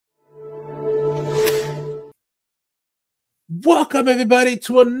Welcome everybody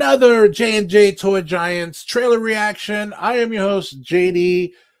to another J&J Toy Giants trailer reaction. I am your host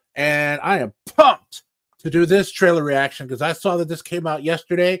JD, and I am pumped to do this trailer reaction because I saw that this came out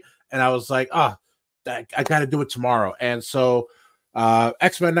yesterday, and I was like, I got to do it tomorrow. And so,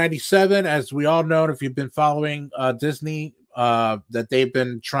 X-Men '97, as we all know, if you've been following Disney, that they've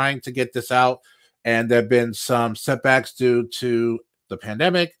been trying to get this out, and there have been some setbacks due to the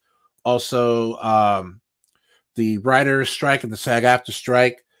pandemic. Also, the writers' strike and the SAG-AFTRA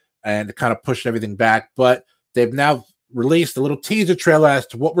strike, and it kind of pushed everything back. But they've now released a little teaser trailer as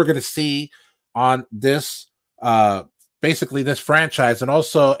to what we're going to see on this, basically this franchise, and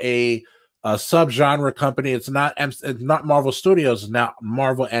also a sub-genre company. It's not Marvel Studios, it's now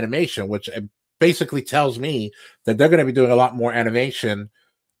Marvel Animation, which basically tells me that they're going to be doing a lot more animation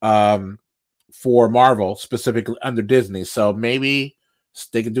for Marvel, specifically under Disney. So maybe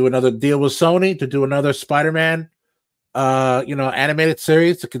they could do another deal with Sony to do another Spider-Man, animated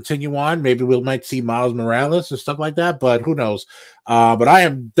series to continue on. Maybe we might see Miles Morales or stuff like that, but who knows? But I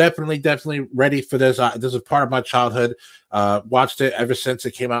am definitely ready for this. This is part of my childhood. Watched it ever since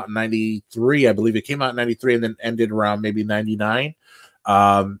it came out in '93. I believe it came out in '93 and then ended around maybe '99.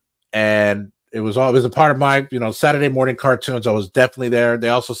 And it was always a part of my, Saturday morning cartoons. I was definitely there. They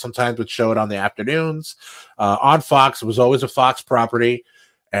also sometimes would show it on the afternoons on Fox. It was always a Fox property.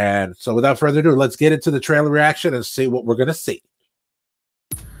 And so without further ado, let's get into the trailer reaction and see what we're going to see.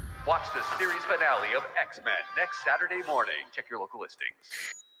 Watch the series finale of X-Men next Saturday morning. Check your local listings.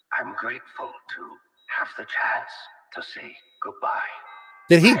 I'm grateful to have the chance to say goodbye.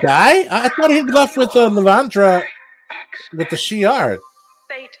 Did he die? I thought he left with Levandra with the Shi'ar.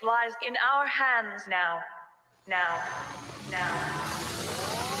 Fate lies in our hands now.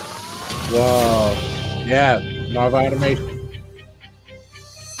 Whoa. Yeah, Marvel Animation.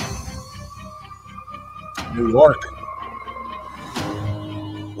 New York.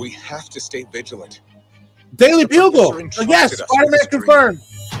 We have to stay vigilant. Daily Bugle. Oh, yes, Spider-Man confirmed.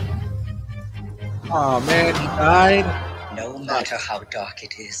 Oh man, he died. No matter how dark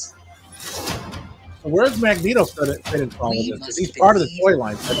it is. So where's Magneto fit in all of this? Because he's part of the toy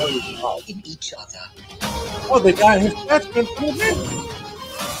line. So I know he's involved. In each other. Oh, they got his attachment from the bin.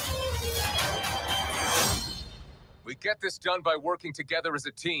 We get this done by working together as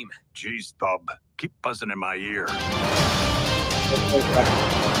a team. Jeez, Bob, keep buzzing in my ear.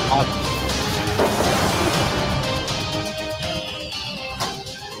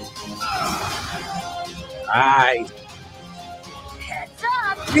 Nice. Heads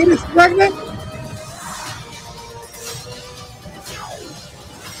up! Peter's pregnant?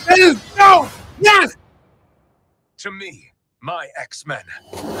 Go! Yes! To me, my X-Men.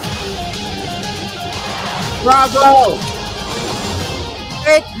 Bravo!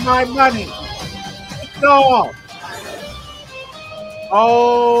 Take my money! Take it all!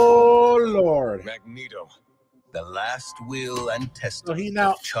 Oh, Lord. Magneto. The last will and testament So he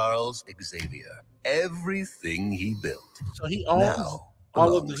now, of Charles Xavier. Everything he built. so he owns now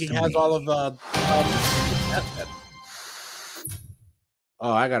all of the, belongs he to has me. all of the,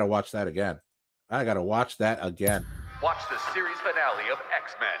 oh, I gotta watch that again. I gotta watch that again. Watch the series finale of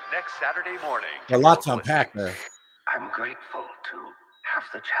X-Men next Saturday morning. A lot to unpack there. I'm grateful to have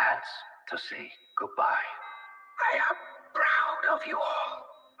the chance to say goodbye. I am proud of you all,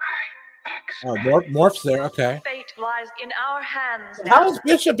 my Oh, X-Men. Morph's there, okay. Fate lies in our hands now. How is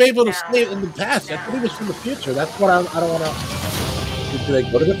Bishop able to stay in the past? I thought he was from the future. That's what I don't want to. Do they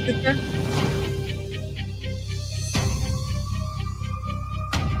go to the future?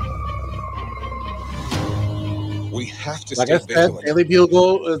 We have to Like stay I said, vigilant. Daily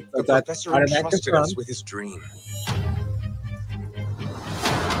Bugle, The that professor Spider-Man entrusted us confirmed. with his dream.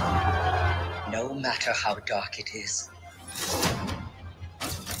 No matter how dark it is.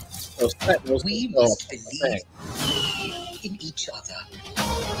 We Oh, must believe in each other.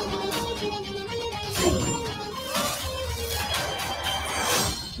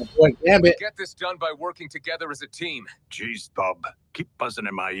 Boy, damn We it. get this done by working together as a team. Jeez, Bob, keep buzzing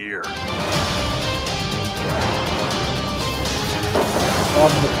in my ear.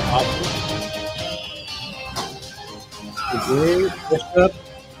 Bishop.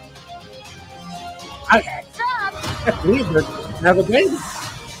 I can't believe it. Have a baby.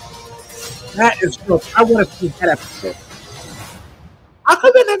 That is good. I want to see that episode. How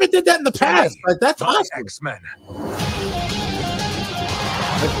come they never did that in the past? Like, that's My awesome. X-Men.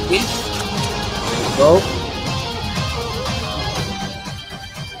 Let's see. Go.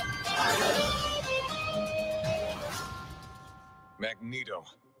 Magneto.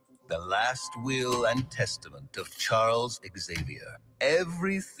 The last will and testament of Charles Xavier.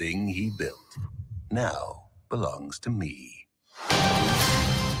 Everything he built now belongs to me.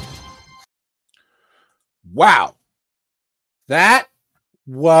 Wow. That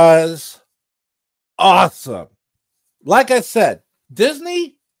was awesome. Like I said,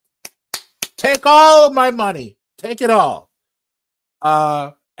 Disney, take all of my money. Take it all.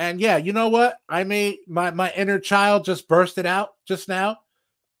 And yeah, you know what? I made my inner child just bursted out just now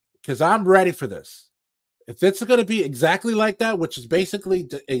because I'm ready for this. If it's going to be exactly like that, which is basically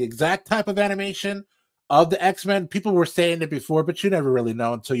the exact type of animation of the X-Men, people were saying it before, but you never really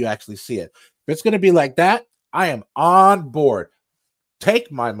know until you actually see it. If it's going to be like that, I am on board.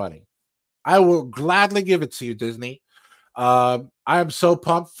 Take my money. I will gladly give it to you, Disney. I am so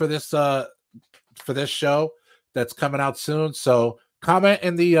pumped for this show that's coming out soon. So comment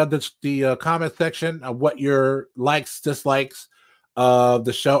in the comment section of what your likes, dislikes of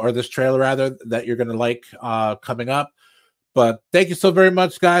the show, or this trailer rather, that you're going to like coming up. But thank you so very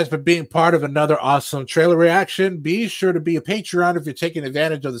much, guys, for being part of another awesome trailer reaction. Be sure to be a Patreon if you're taking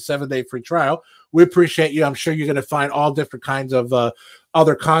advantage of the 7-day free trial. We appreciate you. I'm sure you're going to find all different kinds of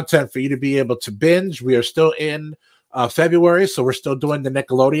other content for you to be able to binge. We are still in February, so we're still doing the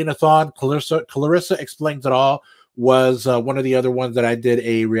Nickelodeon-a-thon. Clarissa Explains It All was one of the other ones that I did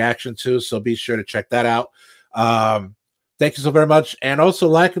a reaction to, so be sure to check that out. Thank you so very much. And also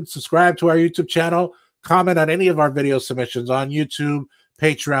like and subscribe to our YouTube channel. Comment on any of our video submissions on YouTube,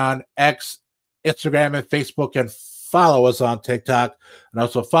 Patreon, X, Instagram, and Facebook, and follow us on TikTok, and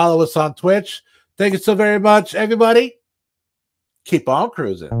also follow us on Twitch. Thank you so very much, everybody. Keep on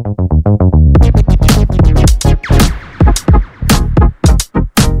cruising.